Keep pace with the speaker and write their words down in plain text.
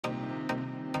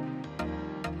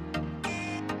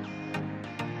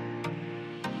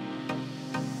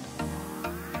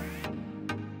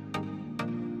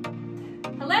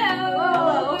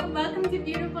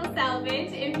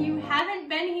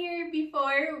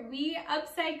where we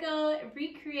upcycle,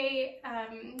 recreate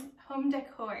home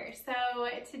decor. So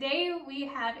today we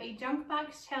have a junk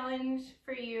box challenge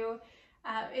for you.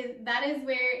 That is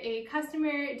where a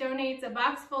customer donates a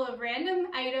box full of random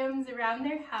items around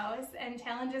their house and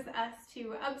challenges us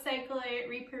to upcycle it,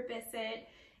 repurpose it,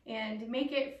 and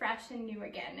make it fresh and new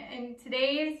again. And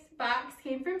today's box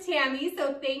came from Tammy,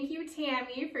 so thank you,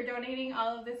 Tammy, for donating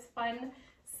all of this fun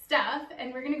stuff.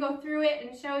 And we're gonna go through it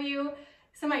and show you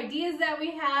some ideas that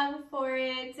we have for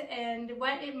it and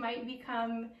what it might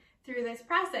become through this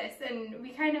process. And we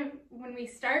kind of, when we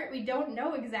start, we don't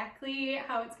know exactly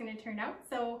how it's going to turn out,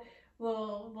 so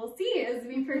we'll see as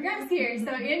we progress here.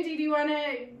 So Angie, do you want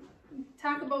to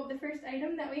talk about the first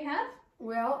item that we have?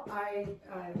 Well, I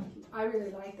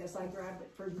really like this. I grabbed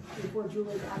it before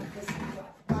Julie got it because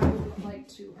I would like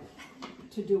to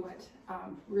do it.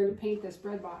 We're going to paint this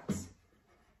bread box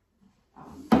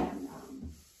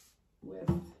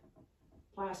with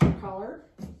plaster color.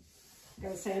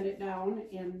 Gotta sand it down,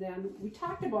 and then we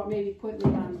talked about maybe putting it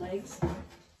on legs,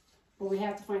 but we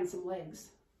have to find some legs.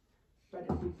 But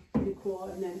it'd be pretty cool,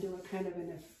 and then do it kind of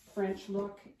in a French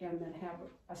look, and then have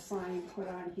a sign put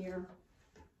on here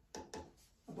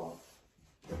about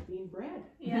it being bread.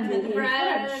 Yeah,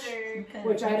 bread, or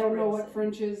which I don't know what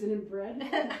French is in bread.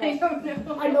 I don't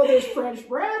know. I know there's French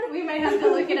bread. We might have to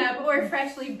look it up, or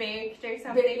freshly baked or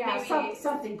something. But yeah, maybe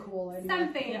something cool. Anyway.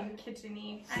 Something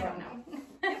kitchen-y. I don't know.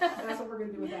 That's what we're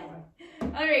gonna do with that one.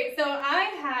 All right, so I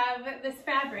have this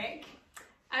fabric.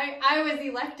 I was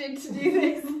elected to do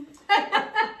this.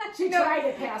 She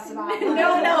tried to pass it on.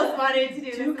 No one else wanted to do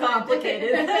this. Too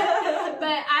complicated.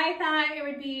 But I thought it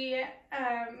would be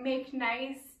make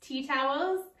nice tea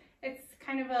towels. It's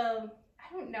kind of a, I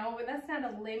don't know, but that's not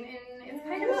a linen. It's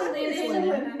kind of a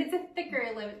linen. It's a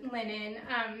thicker linen.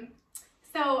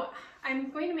 So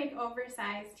I'm going to make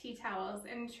oversized tea towels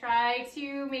and try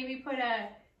to maybe put a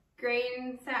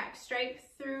grain sack stripe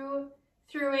through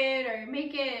it, or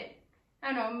make it,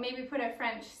 I don't know, maybe put a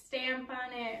French stamp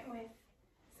on it with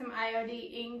some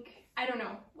IOD ink. I don't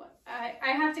know.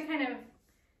 I have to kind of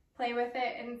play with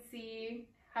it and see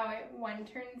how one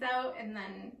turns out, and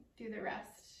then do the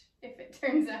rest if it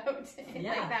turns out like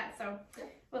that. So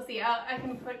we'll see. I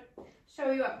can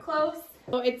show you up close.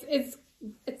 Oh, it's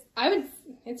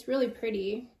really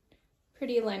pretty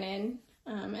linen,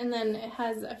 and then it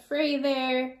has a fray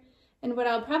there. And what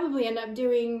I'll probably end up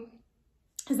doing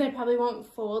is I probably won't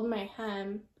fold my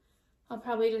hem. I'll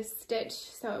probably just stitch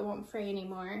so it won't fray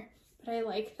anymore. But I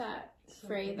like that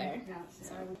fray there. Yeah,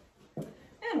 so.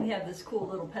 And we have this cool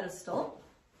little pedestal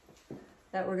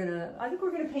that I think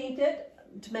we're gonna paint it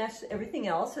to match everything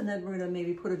else, and then we're gonna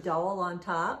maybe put a dowel on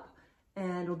top,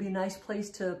 and it'll be a nice place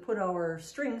to put our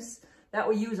strings that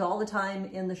we use all the time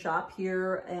in the shop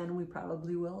here, and we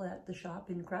probably will at the shop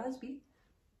in Crosby.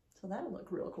 So that'll look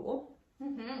real cool.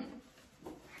 Mm-hmm.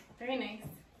 Very nice.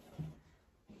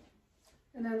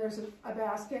 And then there's a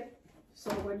basket.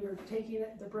 So when you're taking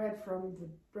the bread from the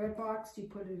bread box, you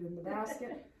put it in the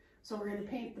basket. So we're going to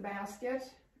paint the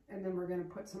basket, and then we're going to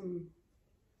put some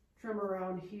trim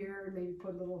around here, and maybe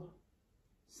put a little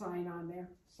sign on there.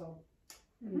 So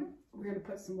we're going to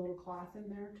put some little cloth in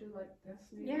there too, like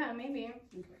this. Maybe. Yeah, maybe.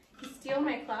 Okay. You steal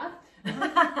my cloth?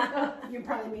 You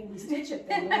probably made me stitch it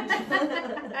then, won't you?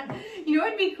 You know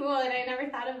what would be cool, and I never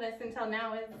thought of this until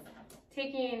now, is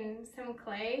taking some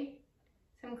clay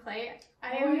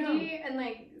IOD and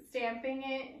like stamping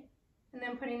it, and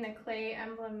then putting the clay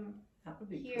emblem That would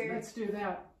be here. cool. Let's do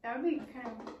that. That would be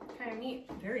kind of neat.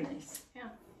 Very nice. Yeah.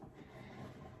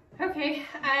 Okay,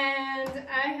 and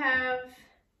I have,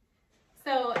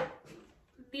 so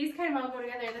these kind of all go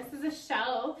together. This is a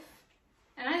shelf,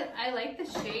 and I like the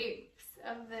shapes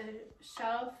of the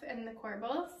shelf and the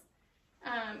corbels.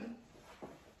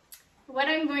 What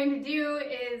I'm going to do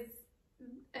is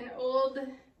an old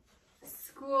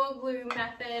school glue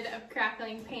method of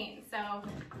crackling paint. So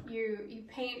you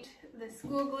paint the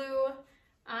school glue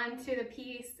onto the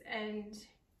piece and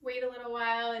wait a little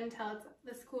while until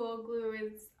the school glue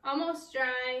is almost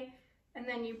dry, and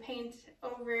then you paint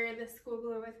over the school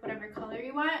glue with whatever color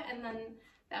you want, and then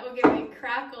that will give a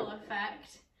crackle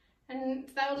effect, and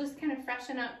that will just kind of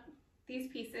freshen up these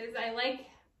pieces. I like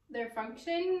their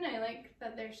function. I like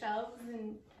that they're shelves,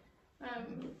 and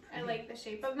I like the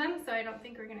shape of them, so I don't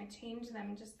think we're going to change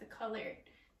them, just the color,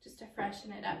 just to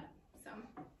freshen it up. So.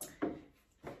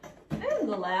 And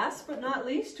the last but not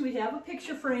least, we have a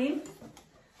picture frame.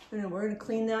 And we're going to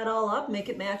clean that all up, make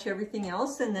it match everything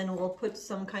else, and then we'll put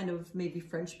some kind of maybe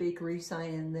French bakery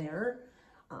sign in there.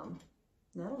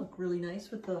 That'll look really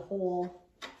nice with the whole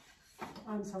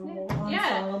ensemble.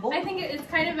 Yeah, I think it's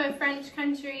kind of a French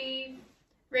country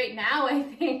right now, I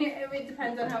think. It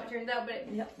depends on how it turns out, but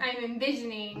Yep. I'm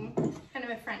envisioning kind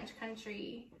of a French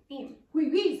country theme. Oui,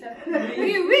 oui. So,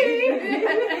 oui, oui.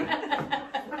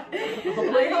 All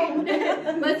the way home.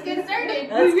 Let's get started.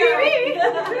 Let's Oui, go.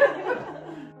 oui.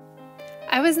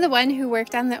 I was the one who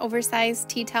worked on the oversized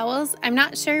tea towels. I'm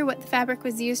not sure what the fabric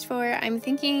was used for. I'm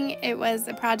thinking it was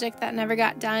a project that never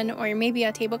got done, or maybe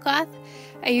a tablecloth.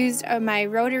 I used my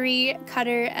rotary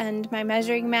cutter and my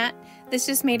measuring mat. This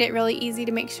just made it really easy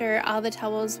to make sure all the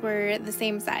towels were the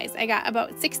same size. I got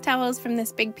about 6 towels from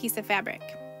this big piece of fabric.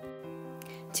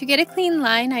 To get a clean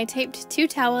line, I taped 2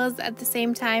 towels at the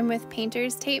same time with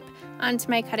painter's tape onto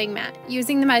my cutting mat.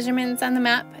 Using the measurements on the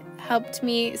map helped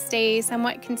me stay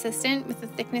somewhat consistent with the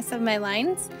thickness of my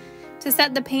lines. To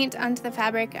set the paint onto the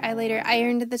fabric, I later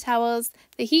ironed the towels.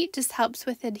 The heat just helps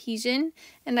with adhesion,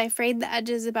 and I frayed the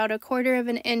edges about 1/4 of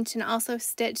an inch and also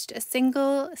stitched a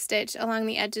single stitch along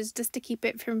the edges just to keep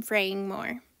it from fraying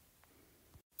more.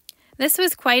 This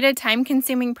was quite a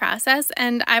time-consuming process,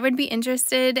 and I would be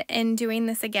interested in doing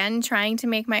this again, trying to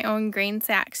make my own grain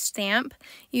sack stamp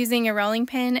using a rolling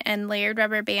pin and layered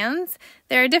rubber bands.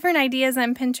 There are different ideas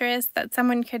on Pinterest that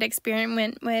someone could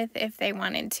experiment with if they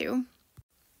wanted to.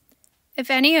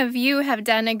 If any of you have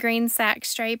done a grain sack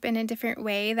stripe in a different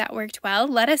way that worked well,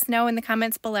 let us know in the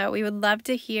comments below. We would love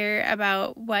to hear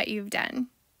about what you've done.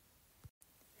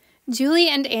 Julie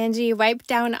and Angie wiped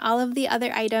down all of the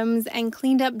other items and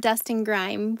cleaned up dust and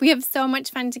grime. We have so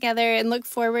much fun together and look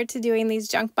forward to doing these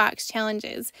junk box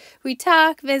challenges. We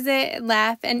talk, visit,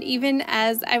 laugh, and even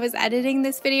as I was editing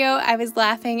this video, I was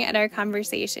laughing at our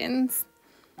conversations.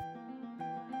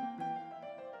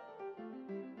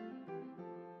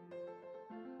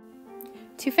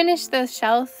 To finish the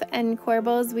shelf and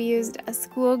corbels, we used a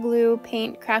school glue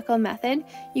paint crackle method.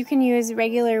 You can use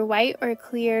regular white or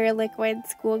clear liquid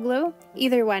school glue.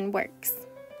 Either one works.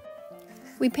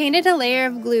 We painted a layer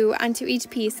of glue onto each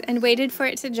piece and waited for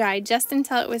it to dry just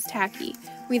until it was tacky.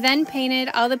 We then painted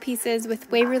all the pieces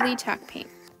with Waverly chalk paint.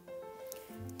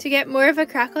 To get more of a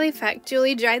crackle effect,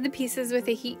 Julie dried the pieces with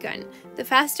a heat gun. The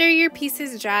faster your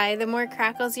pieces dry, the more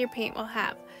crackles your paint will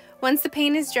have. Once the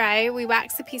paint is dry, we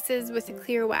wax the pieces with a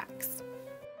clear wax.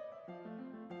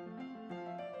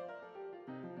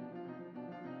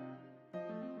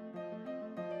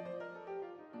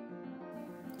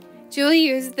 Julie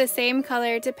used the same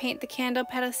color to paint the candle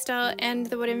pedestal and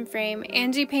the wooden frame.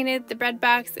 Angie painted the bread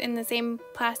box in the same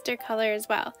plaster color as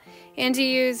well. Angie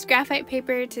used graphite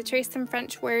paper to trace some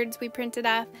French words we printed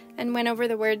off and went over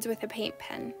the words with a paint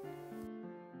pen.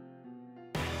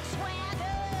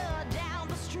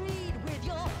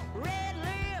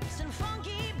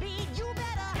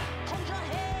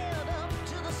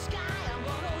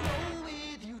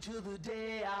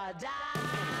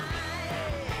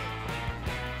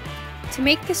 To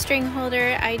make the string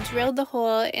holder, I drilled the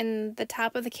hole in the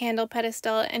top of the candle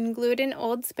pedestal and glued an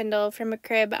old spindle from a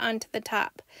crib onto the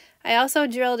top. I also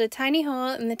drilled a tiny hole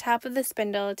in the top of the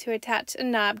spindle to attach a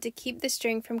knob to keep the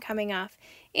string from coming off,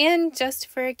 and just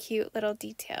for a cute little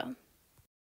detail.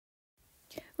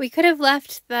 We could have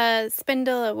left the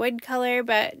spindle a wood color,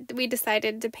 but we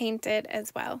decided to paint it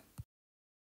as well.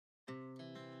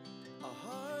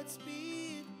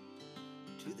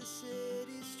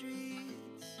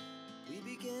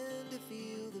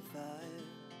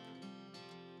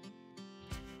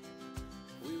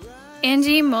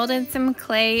 Angie molded some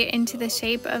clay into the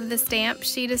shape of the stamp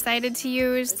she decided to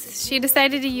use. She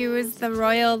decided to use the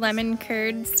royal lemon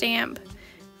curd stamp,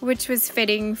 which was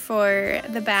fitting for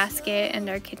the basket and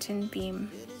our kitchen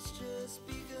theme.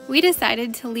 We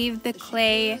decided to leave the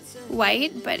clay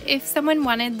white, but if someone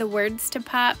wanted the words to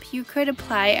pop, you could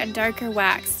apply a darker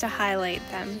wax to highlight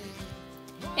them.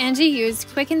 Angie used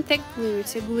quick and thick glue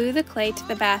to glue the clay to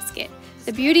the basket.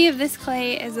 The beauty of this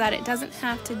clay is that it doesn't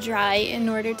have to dry in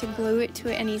order to glue it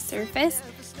to any surface,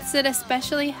 so it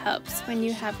especially helps when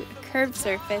you have a curved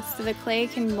surface so the clay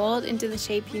can mold into the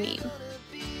shape you need.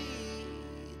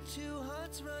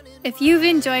 If you've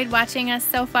enjoyed watching us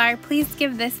so far, please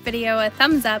give this video a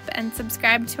thumbs up and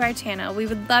subscribe to our channel. We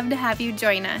would love to have you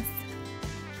join us.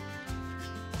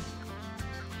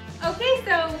 Okay,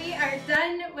 so we are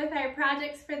done with our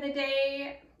projects for the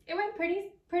day. It went pretty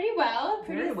well,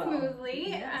 pretty smoothly.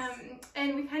 Yes.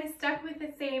 And we kind of stuck with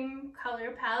the same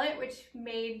color palette, which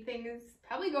made things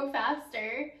probably go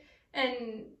faster.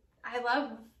 And I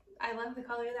love the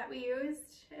color that we used.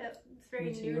 It's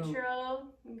very neutral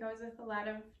and goes with a lot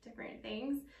of different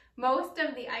things. Most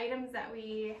of the items that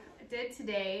we did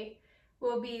today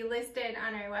will be listed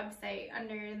on our website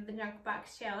under the Junk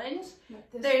Box Challenge.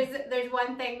 There's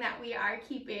one thing that we are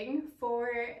keeping for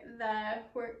the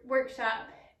workshop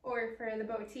or for the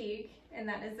boutique, and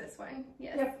that is this one.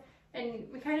 Yes. Yep. And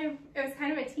it was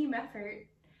kind of a team effort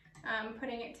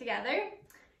putting it together.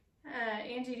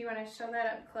 Angie, do you want to show that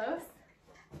up close?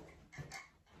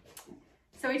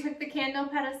 So we took the candle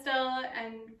pedestal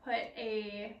and put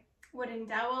a wooden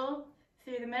dowel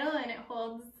through the middle, and it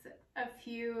holds a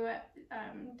few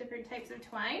different types of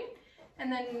twine.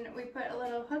 And then we put a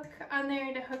little hook on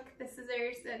there to hook the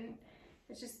scissors, and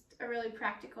it's just a really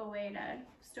practical way to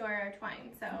store our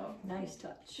twine. So nice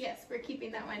touch. yes, we're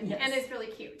keeping that one. Yes. And it's really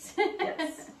cute.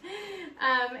 Yes.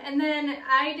 And then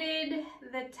I did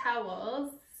the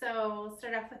towels. So we'll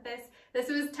start off with this. This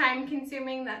was time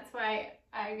consuming. That's why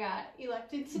I got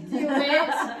elected to do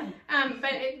it.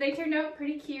 But they turned out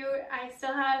pretty cute. I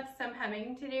still have some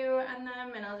hemming to do on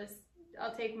them, and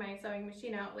I'll take my sewing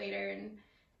machine out later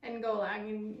and go along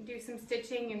and do some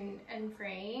stitching and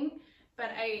fraying. But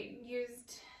I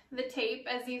used the tape,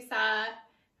 as you saw,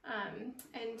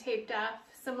 and taped off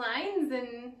some lines,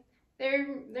 and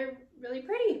they're really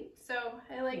pretty. So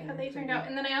I like how they turned out.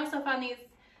 And then I also found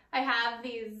I have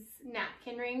these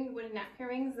wooden napkin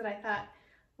rings that I thought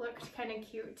looked kind of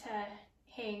cute to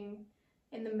hang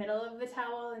in the middle of the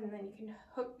towel, and then you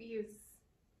can use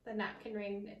the napkin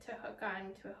ring to hook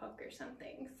on to a hook or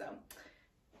something. So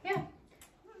yeah,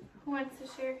 who wants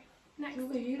to share next?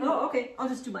 Oh, okay. I'll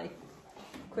just do my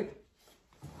quick.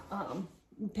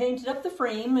 Painted up the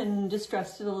frame and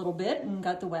distressed it a little bit and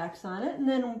got the wax on it, and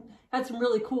then had some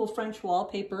really cool French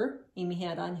wallpaper Amy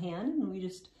had on hand, and we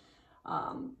just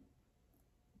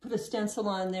put a stencil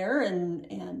on there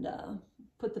and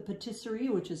put the patisserie,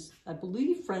 which is, I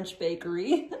believe, French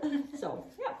bakery. So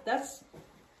yeah, that's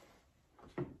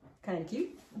kind of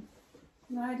cute.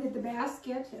 And I did the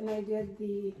basket, and I did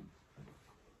the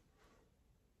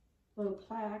little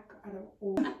plaque out of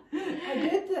old. I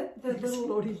did the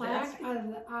little plaque out of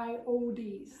the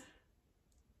IODs.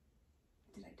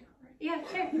 Did I do it right? Yeah,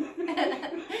 sure.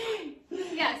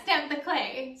 Yeah, stamp the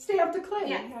clay. Stamp the clay.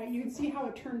 Yeah. Yeah, you can see how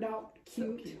it turned out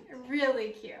cute. So cute. Really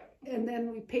cute. And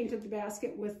then we painted the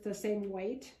basket with the same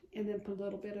white, and then put a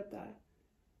little bit of the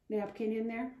napkin in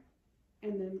there,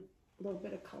 and then a little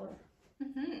bit of color.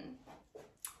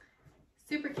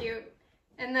 Super cute.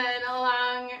 And then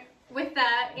along with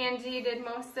that, Angie did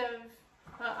most of,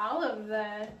 well, all of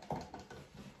the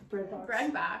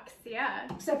bread box. Yeah.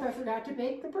 Except I forgot to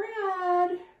bake the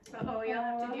bread. Oh, you'll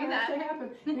have to do that. that. Happen.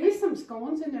 Maybe some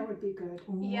scones in there would be good.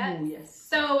 Ooh, Yes. yes.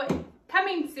 So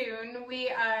coming soon, we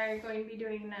are going to be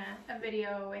doing a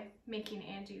video with making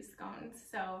Angie's scones.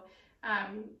 So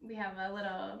we have a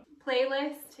little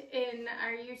playlist on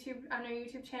our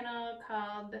YouTube channel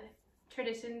called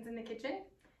Traditions in the Kitchen.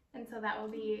 And so that will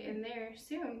be in there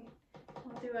soon.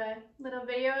 We'll do a little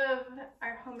video of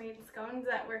our homemade scones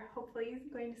that we're hopefully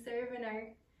going to serve in our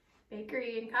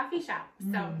bakery and coffee shop.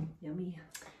 So yummy.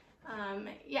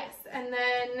 Yes, and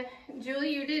then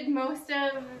Julie, you did most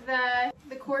of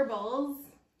the corbels.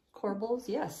 Corbels,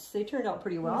 yes, they turned out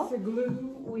pretty well. With the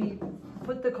glue. We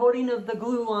put the coating of the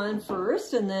glue on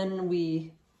first, and then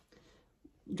we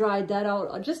dried that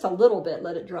out just a little bit,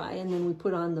 let it dry, and then we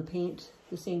put on the paint,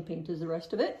 the same paint as the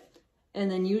rest of it, and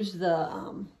then used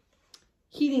the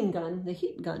heat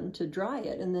gun to dry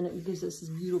it, and then it gives us this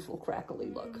beautiful crackly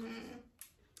look.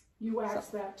 You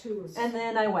waxed that too. And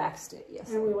then I waxed it, yes.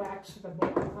 And we waxed the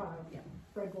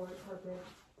breadboard carpet.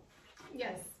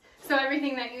 Yes. So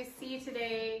everything that you see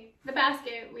today, the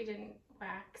basket we didn't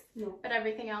wax, No. but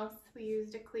everything else we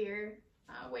used a clear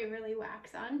Waverly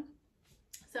wax on.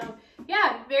 So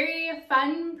yeah, very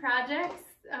fun projects.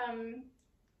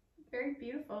 Very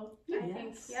beautiful, I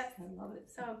think. Yes. I love it.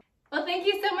 So, well, thank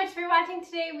you so much for watching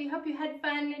today. We hope you had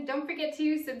fun. Don't forget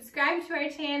to subscribe to our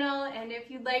channel, and if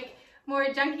you'd like more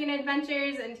junking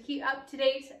adventures and to keep up to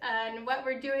date on what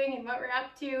we're doing and what we're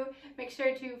up to, make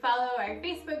sure to follow our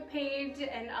Facebook page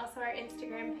and also our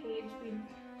Instagram page. We'd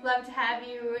love to have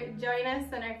you join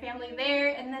us and our family there.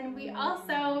 And then we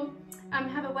also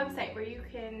have a website where you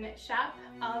can shop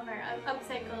all of our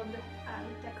upcycled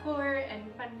decor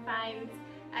and fun finds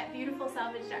at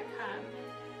beautifulsalvage.com.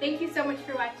 Thank you so much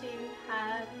for watching.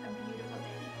 Have a beautiful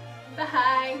day.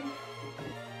 Bye.